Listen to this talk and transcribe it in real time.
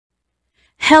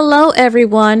Hello,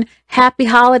 everyone. Happy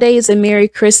holidays and Merry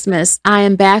Christmas. I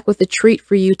am back with a treat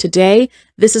for you today.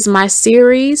 This is my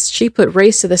series, She Put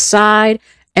Race to the Side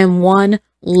and One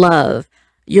Love.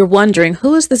 You're wondering,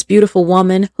 who is this beautiful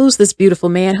woman? Who's this beautiful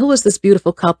man? Who is this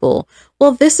beautiful couple?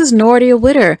 Well, this is Nordia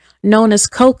Witter, known as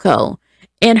Coco,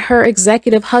 and her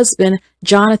executive husband,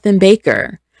 Jonathan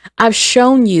Baker. I've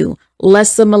shown you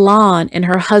Lessa Milan and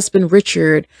her husband,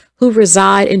 Richard, who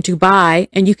reside in Dubai,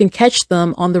 and you can catch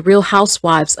them on The Real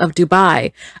Housewives of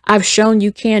Dubai. I've shown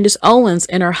you Candace Owens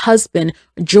and her husband,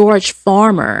 George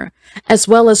Farmer, as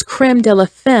well as Creme de la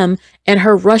Femme and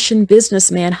her Russian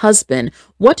businessman husband.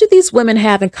 What do these women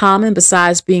have in common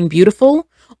besides being beautiful?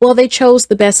 Well, they chose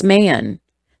the best man.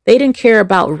 They didn't care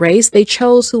about race. They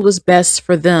chose who was best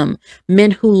for them, men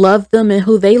who loved them and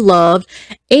who they loved,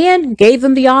 and gave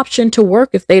them the option to work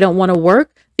if they don't want to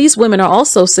work. These women are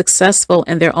also successful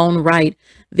in their own right.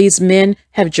 These men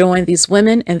have joined these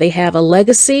women and they have a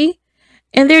legacy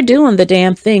and they're doing the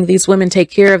damn thing. These women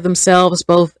take care of themselves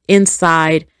both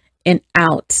inside and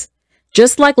out.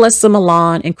 Just like Lessa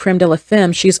Milan and Creme de la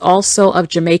Femme, she's also of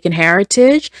Jamaican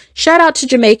heritage. Shout out to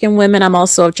Jamaican women. I'm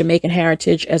also of Jamaican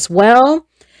heritage as well.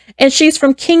 And she's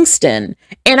from Kingston.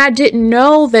 And I didn't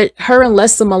know that her and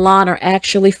Lessa Milan are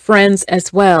actually friends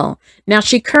as well. Now,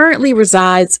 she currently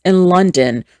resides in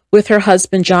London with her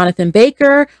husband, Jonathan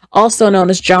Baker, also known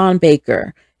as John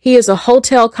Baker. He is a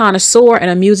hotel connoisseur and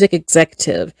a music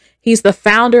executive. He's the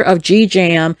founder of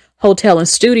G-Jam Hotel and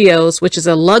Studios, which is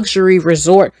a luxury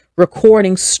resort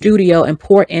recording studio in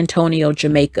Port Antonio,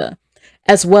 Jamaica,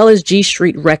 as well as G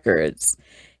Street Records.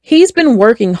 He's been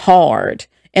working hard,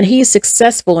 and he's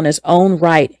successful in his own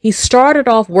right. He started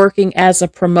off working as a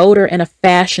promoter and a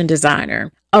fashion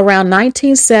designer. Around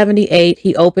 1978,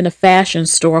 he opened a fashion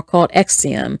store called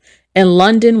Exium in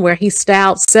London, where he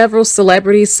styled several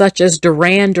celebrities such as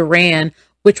Duran Duran,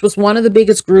 which was one of the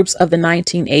biggest groups of the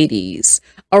 1980s.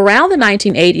 Around the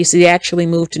 1980s, he actually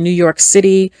moved to New York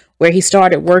City, where he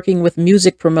started working with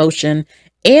music promotion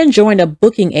and joined a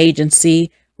booking agency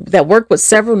that worked with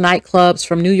several nightclubs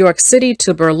from New York City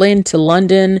to Berlin to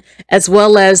London, as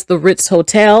well as the Ritz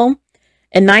Hotel.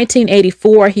 In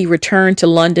 1984, he returned to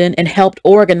London and helped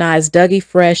organize Dougie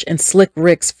Fresh and Slick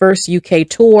Rick's first UK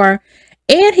tour,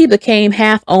 and he became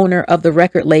half owner of the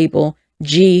record label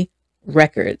G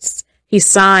Records. He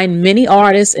signed many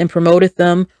artists and promoted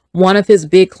them. One of his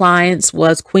big clients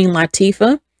was Queen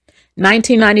Latifah.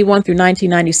 1991 through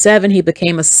 1997, he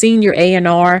became a senior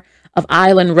A&R of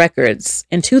Island Records.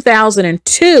 In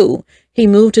 2002, he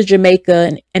moved to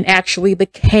Jamaica and actually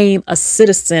became a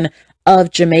citizen of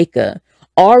Jamaica.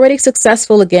 Already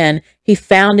successful again, he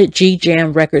founded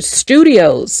G-Jam Records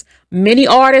Studios. Many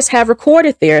artists have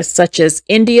recorded there, such as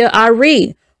India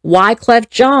Arie, Wyclef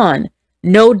Jean,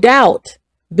 No Doubt,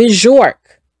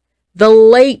 Bjork, the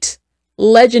late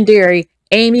legendary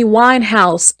Amy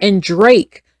Winehouse, and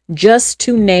Drake, just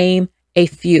to name a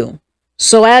few.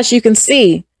 So as you can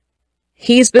see,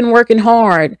 he's been working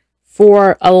hard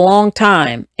for a long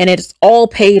time, and it's all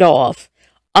paid off.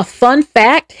 A fun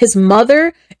fact, his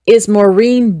mother is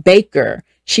Maureen Baker.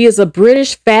 She is a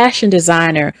British fashion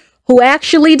designer who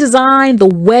actually designed the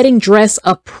wedding dress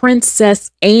of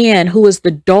Princess Anne, who is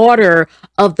the daughter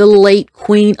of the late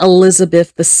Queen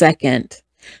Elizabeth II.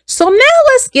 So now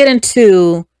let's get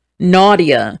into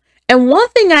Nordia. And one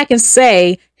thing I can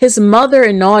say, his mother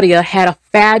and Nordia had a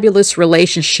fabulous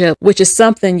relationship, which is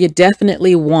something you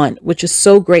definitely want, which is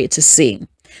so great to see.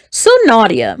 So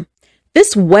Nordia,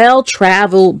 this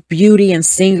well-traveled beauty and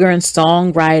singer and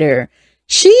songwriter,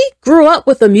 she grew up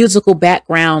with a musical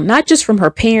background, not just from her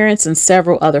parents and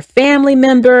several other family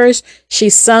members. She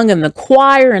sung in the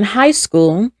choir in high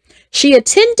school. She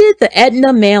attended the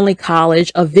Edna Manley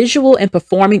College of Visual and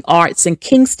Performing Arts in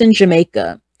Kingston,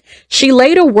 Jamaica. She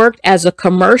later worked as a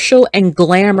commercial and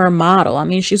glamour model. I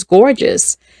mean, she's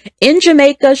gorgeous. In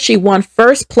Jamaica, she won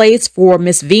first place for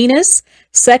Miss Venus,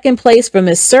 second place for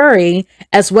Miss Surrey,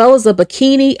 as well as a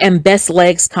bikini and best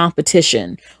legs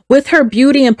competition. With her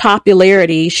beauty and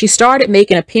popularity, she started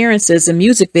making appearances in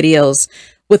music videos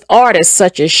with artists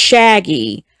such as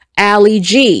Shaggy, Ali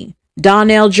G,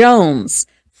 Donnell Jones.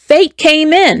 Fate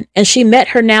came in and she met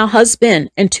her now husband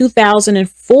in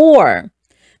 2004.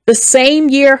 The same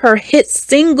year, her hit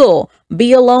single,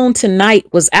 Be Alone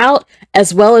Tonight, was out,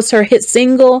 as well as her hit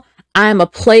single, I'm a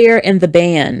Player in the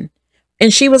Band.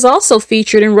 And she was also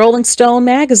featured in Rolling Stone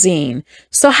magazine.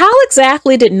 So how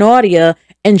exactly did Nordia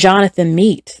and Jonathan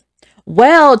meet?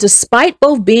 Well, despite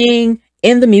both being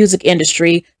in the music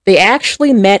industry, they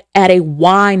actually met at a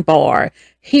wine bar.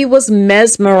 He was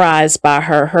mesmerized by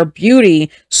her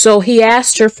beauty, so he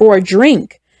asked her for a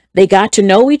drink. They got to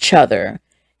know each other.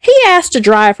 He asked to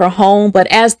drive her home, but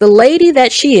as the lady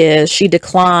that she is, she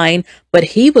declined, but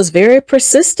he was very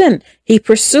persistent. He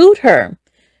pursued her.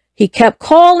 He kept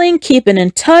calling, keeping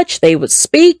in touch. They would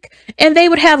speak, and they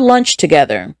would have lunch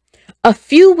together. A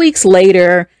few weeks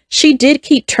later, she did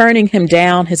keep turning him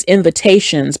down his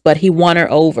invitations, but he won her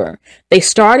over. They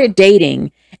started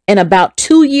dating, and about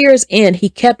 2 years in, he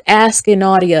kept asking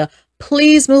Nordia,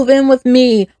 please move in with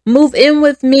me, move in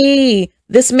with me.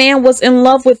 This man was in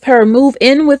love with her. Move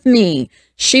in with me.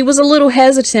 She was a little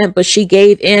hesitant, but she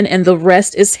gave in, and the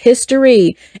rest is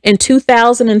history. In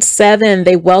 2007,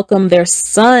 they welcomed their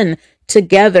son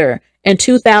together. In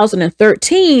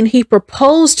 2013, he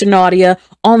proposed to Nordia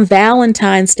on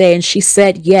Valentine's Day, and she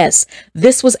said yes.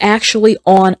 This was actually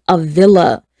on a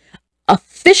villa.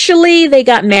 Officially, they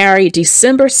got married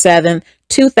December 7th,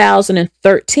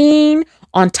 2013,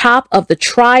 on top of the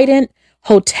Trident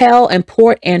Hotel in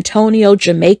Port Antonio,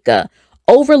 Jamaica,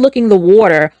 overlooking the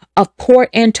water of Port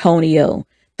Antonio,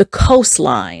 the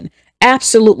coastline.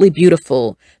 Absolutely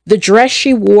beautiful. The dress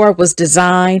she wore was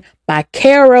designed by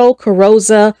Caro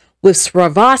Carrozza with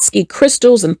Swarovski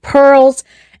crystals and pearls.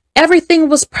 Everything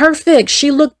was perfect. She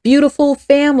looked beautiful,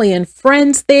 family and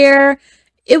friends there.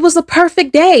 It was a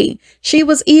perfect day. She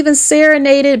was even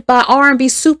serenaded by R&B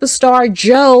superstar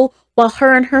Joe while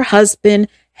her and her husband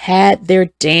had their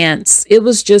dance. It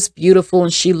was just beautiful,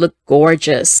 and she looked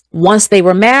gorgeous. Once they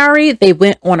were married, they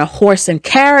went on a horse and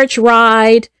carriage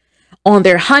ride. On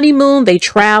their honeymoon, they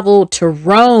traveled to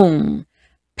Rome,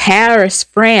 Paris,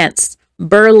 France,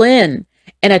 Berlin,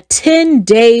 and a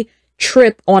 10-day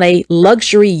trip on a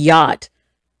luxury yacht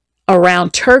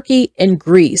around Turkey and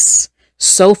Greece.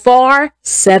 So far,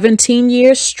 17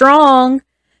 years strong.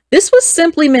 This was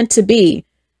simply meant to be.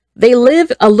 They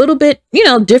live a little bit,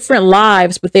 different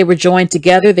lives, but they were joined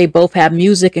together. They both have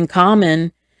music in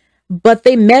common, but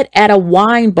they met at a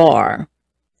wine bar.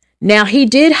 Now, he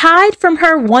did hide from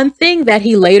her one thing that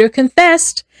he later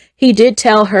confessed. He did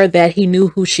tell her that he knew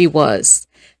who she was,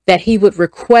 that he would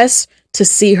request to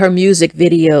see her music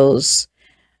videos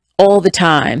all the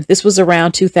time. This was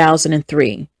around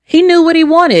 2003. He knew what he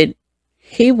wanted.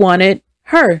 He wanted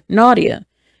her, Nordia,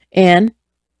 and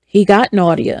he got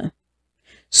Nordia.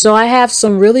 So I have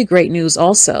some really great news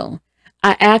also.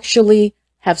 I actually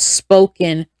have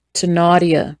spoken to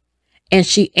Nordia, and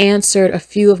she answered a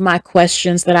few of my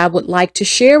questions that I would like to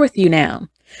share with you now.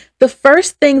 The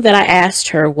first thing that I asked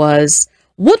her was,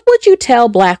 what would you tell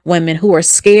Black women who are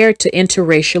scared to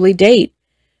interracially date?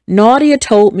 Nordia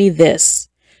told me this.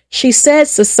 She said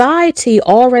society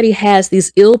already has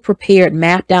these ill-prepared,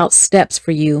 mapped out steps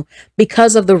for you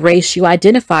because of the race you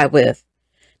identify with.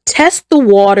 Test the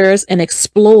waters and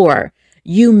explore.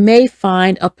 You may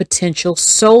find a potential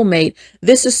soulmate.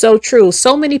 This is so true.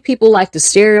 So many people like to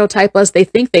stereotype us. They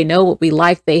think they know what we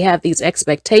like. They have these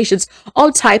expectations,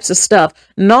 all types of stuff.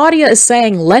 Nordia is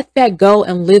saying, let that go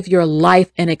and live your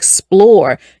life and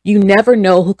explore. You never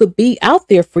know who could be out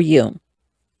there for you.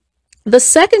 The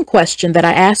second question that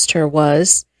I asked her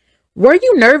was, were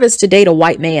you nervous to date a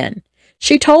white man?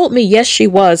 She told me, yes, she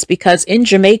was, because in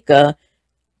Jamaica,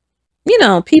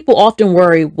 people often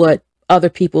worry what other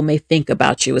people may think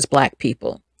about you as Black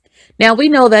people. Now, we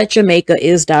know that Jamaica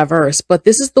is diverse, but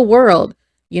this is the world.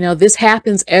 This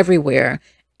happens everywhere.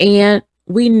 And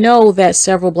we know that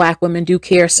several Black women do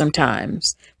care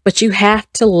sometimes, but you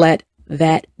have to let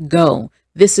that go.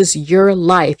 This is your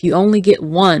life. You only get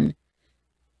one.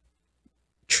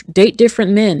 Date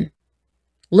different men.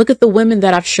 Look at the women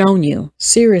that I've shown you.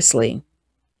 Seriously.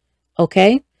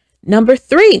 Okay. Number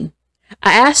 3.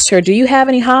 I asked her, do you have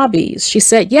any hobbies? She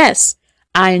said, yes,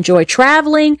 I enjoy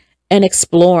traveling and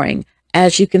exploring,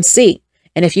 as you can see.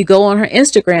 And if you go on her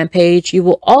Instagram page, you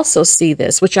will also see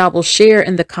this, which I will share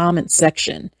in the comment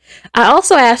section. I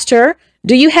also asked her,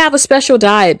 do you have a special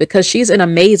diet? Because she's in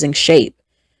amazing shape.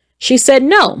 She said,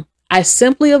 no, I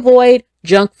simply avoid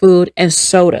junk food and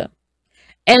soda.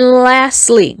 And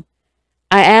lastly,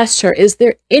 I asked her, is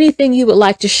there anything you would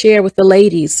like to share with the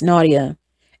ladies, Nordia?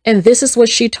 And this is what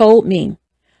she told me.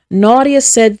 Nordia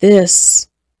said this,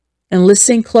 and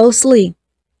listen closely.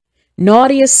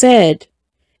 Nordia said,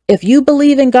 if you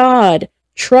believe in God,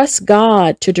 trust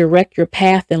God to direct your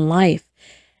path in life.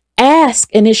 Ask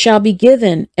and it shall be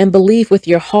given, and believe with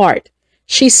your heart.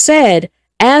 She said,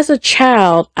 as a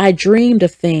child, I dreamed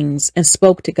of things and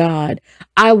spoke to God.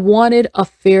 I wanted a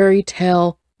fairy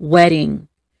tale wedding,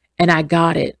 and I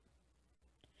got it.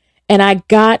 And I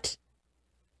got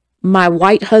my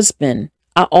white husband.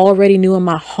 I already knew in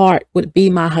my heart would be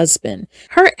my husband.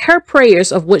 Her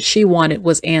prayers of what she wanted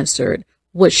was answered,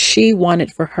 what she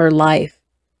wanted for her life.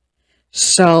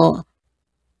 So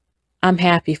I'm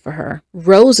happy for her.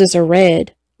 Roses are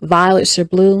red. violets are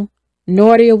blue.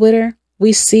 Nordia, Witter,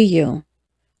 we see you.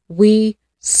 We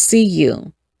see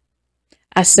you.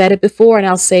 I said it before and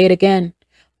I'll say it again.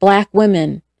 Black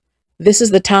women, this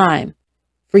is the time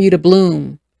for you to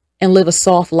bloom and live a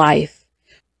soft life.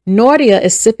 Nordia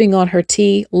is sipping on her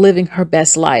tea, living her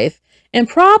best life, and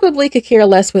probably could care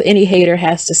less what any hater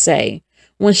has to say.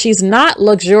 When she's not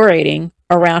luxuriating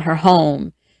around her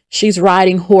home, she's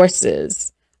riding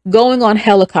horses, going on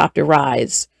helicopter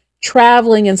rides,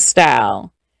 traveling in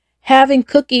style, having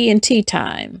cookie and tea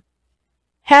time,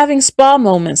 having spa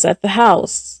moments at the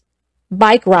house,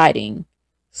 bike riding,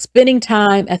 spending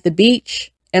time at the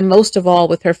beach, and most of all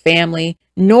with her family.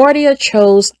 Nordia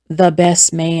chose the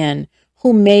best man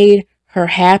who made her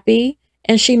happy,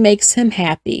 and she makes him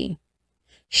happy.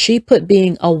 She put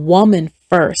being a woman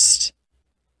first.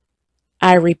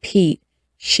 I repeat,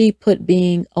 she put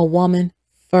being a woman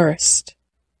first,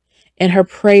 and her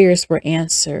prayers were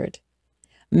answered.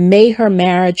 May her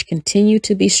marriage continue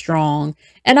to be strong.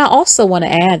 And I also want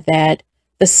to add that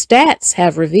the stats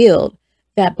have revealed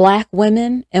that Black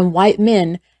women and white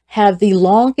men have the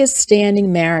longest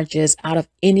standing marriages out of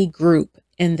any group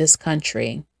in this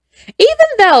country. Even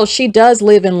though she does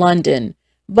live in London,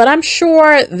 but I'm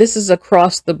sure this is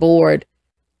across the board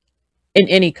in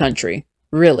any country,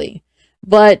 really.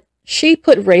 But she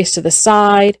put race to the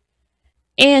side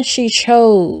and she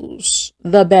chose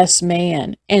the best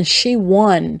man and she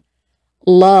won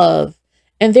love.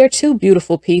 And they're two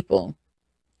beautiful people,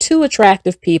 two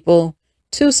attractive people,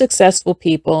 two successful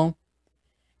people.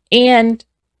 And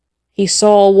he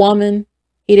saw a woman.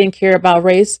 He didn't care about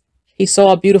race. He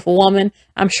saw a beautiful woman.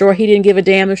 I'm sure he didn't give a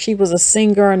damn if she was a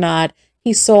singer or not.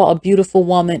 He saw a beautiful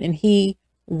woman and he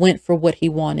went for what he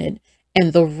wanted.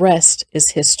 And the rest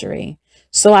is history.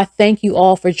 So I thank you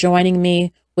all for joining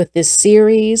me with this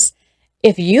series.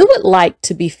 If you would like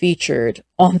to be featured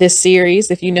on this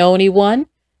series, if you know anyone,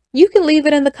 you can leave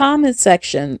it in the comments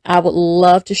section. I would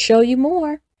love to show you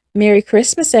more. Merry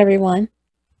Christmas, everyone.